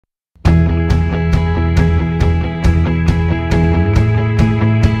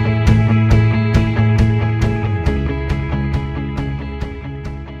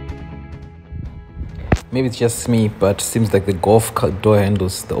maybe it's just me, but seems like the door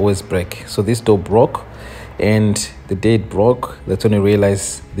handles, they always break. So this door broke, and the day it broke, that's when I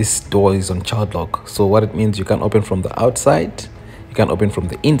realized this door is on child lock. So what it means, you can't open from the outside, you can't open from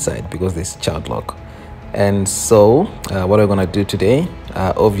the inside because there's child lock. And so what we're gonna do today,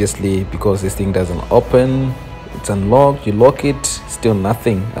 obviously because this thing doesn't open, it's unlocked, you lock it, still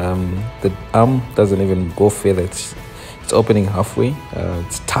nothing. The arm doesn't even go further, it's opening halfway.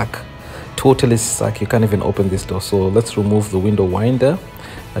 It's stuck, totally stuck. You can't even open this door. So let's remove the window winder.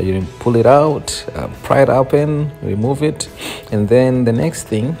 You pull it out, pry it open, remove it. And then the next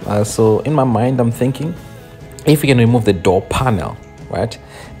thing, so in my mind I'm thinking, if we can remove the door panel, right,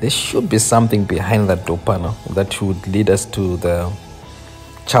 there should be something behind that door panel that would lead us to the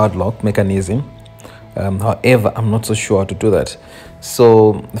child lock mechanism. However, I'm not so sure how to do that.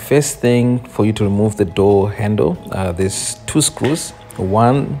 So the first thing, for you to remove the door handle, there's two screws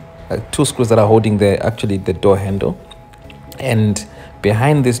that are holding the door handle, and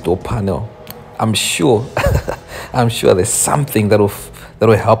behind this door panel, I'm sure I'm sure there's something that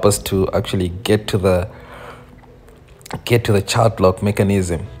will help us to actually get to the child lock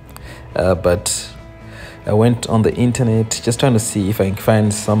mechanism. But I went on the internet just trying to see if I can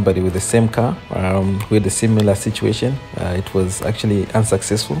find somebody with the same car with a similar situation. It was actually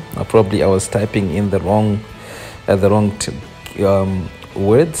unsuccessful. Probably I was typing in the wrong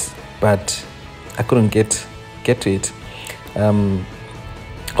words, but I couldn't get to it.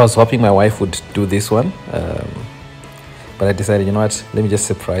 I was hoping my wife would do this one, but I decided, you know what, let me just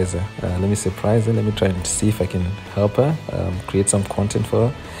surprise her. Let me try and see if I can help her, create some content for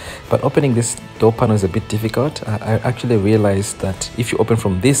her. But opening this door panel is a bit difficult. I actually realized that if you open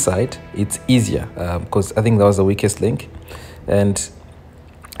from this side, it's easier, because I think that was the weakest link. And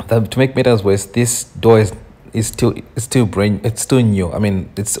to make matters worse, this door is still new. I mean,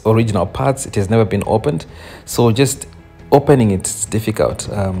 it's original parts. It has never been opened, so just opening it's difficult.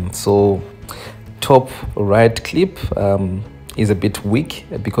 So top right clip is a bit weak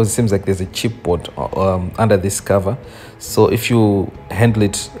because it seems like there's a chipboard under this cover. So if you handle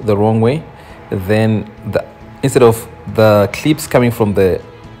it the wrong way, then instead of the clips coming from the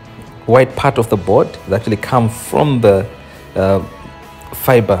white part of the board, they actually come from the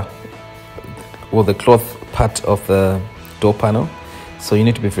fiber or the cloth part of the door panel. So you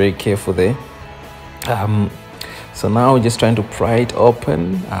need to be very careful there. So now just trying to pry it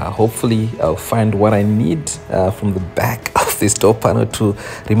open. Hopefully I'll find what I need from the back of this door panel to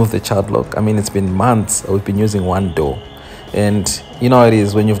remove the child lock. I mean, it's been months we've been using one door, and you know how it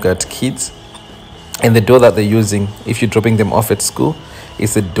is when you've got kids, and the door that they're using, if you're dropping them off at school,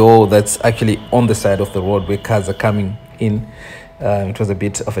 is a door that's actually on the side of the road where cars are coming in. It was a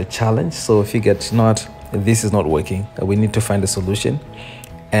bit of a challenge, so if you get, this is not working, we need to find a solution.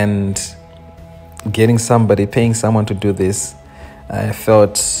 And paying someone to do this, I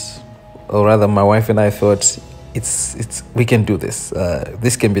felt, or rather my wife and I thought, we can do this.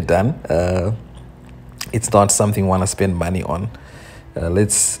 This can be done. It's not something we want to spend money on.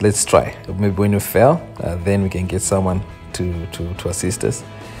 Let's try. Maybe when we fail, then we can get someone to assist us.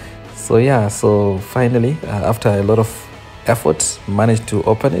 So yeah, so finally, after a lot of effort, managed to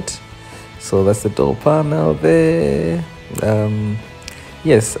open it. So that's the door panel there.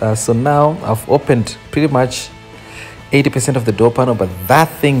 Yes, so now I've opened pretty much 80% of the door panel, but that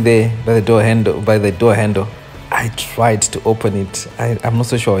thing there by the door handle, I tried to open it. I'm not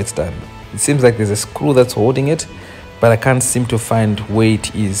so sure it's done. It seems like there's a screw that's holding it, but I can't seem to find where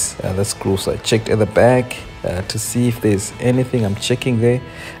it is, the screw. So I checked at the back to see if there's anything. I'm checking there.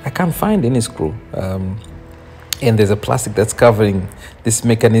 I can't find any screw. And there's a plastic that's covering this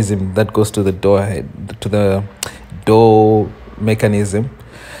mechanism that goes to the door mechanism.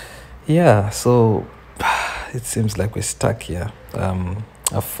 Yeah, so it seems like we're stuck here.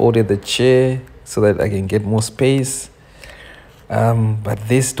 I folded the chair so that I can get more space, but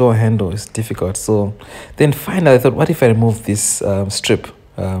this door handle is difficult. So then finally I thought, what if I remove this strip?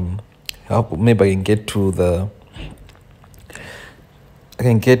 Maybe I can get to the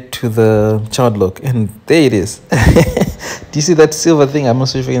child lock, and there it is. Do you see that silver thing? I'm not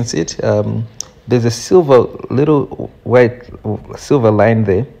sure if you can see it. There's a little white silver line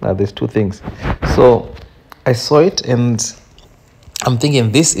there. There's two things. So I saw it and I'm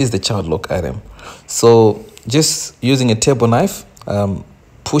thinking this is the child lock item. So just using a table knife,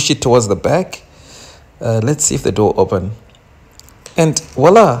 push it towards the back. Let's see if the door open. And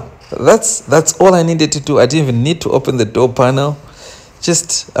voila, that's all I needed to do. I didn't even need to open the door panel.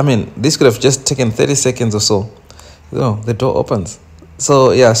 This could have just taken 30 seconds or so. The door opens.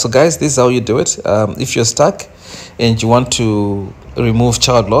 So yeah, so guys, this is how you do it. If you're stuck and you want to remove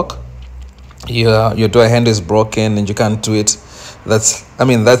child lock, your door handle is broken and you can't do it,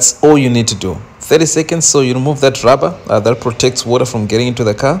 that's all you need to do. 30 seconds. So you remove that rubber that protects water from getting into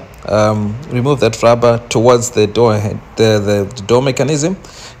the car. Remove that rubber towards the door the door mechanism.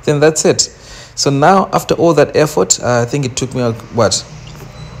 Then that's it. So now, after all that effort, I think it took me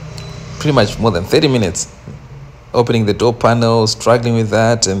pretty much more than 30 minutes opening the door panel, struggling with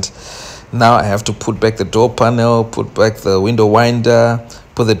that, and now I have to put back the door panel, put back the window winder,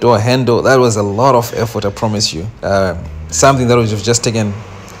 put the door handle. That was a lot of effort, I promise you. Something that would have just taken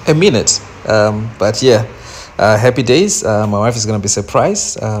a minute. But yeah, happy days. My wife is going to be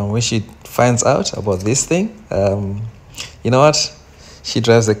surprised when she finds out about this thing. You know what? She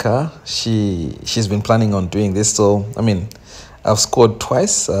drives the car. She's been planning on doing this. So, I've scored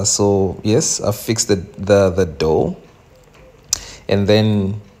twice. So yes, I've fixed the door. And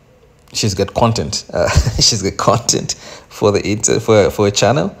then she's got content. She's got content for for a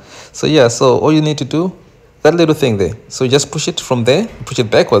channel. So yeah, so all you need to do, that little thing there. So just push it from there, push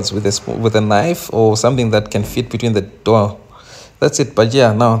it backwards with a knife or something that can fit between the door. That's it. But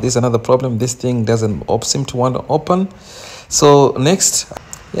yeah, now there's another problem. This thing doesn't seem to want to open. So next,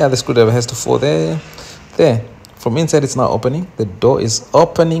 yeah, the screwdriver has to fall there. From inside, it's not opening. The door is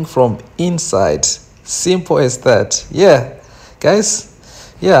opening from inside. Simple as that. Yeah, guys.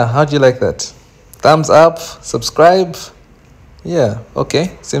 Yeah, how do you like that? Thumbs up, subscribe. Yeah,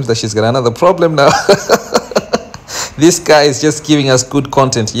 okay. Seems like she's got another problem now. This guy is just giving us good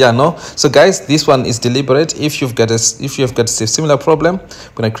content. Yeah, no. So guys, this one is deliberate. If you've got a similar problem,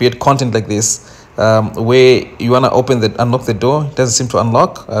 I'm gonna create content like this, where you wanna unlock the door. It doesn't seem to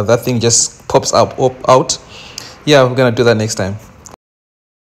unlock. That thing just pops up out. Yeah, we're gonna do that next time.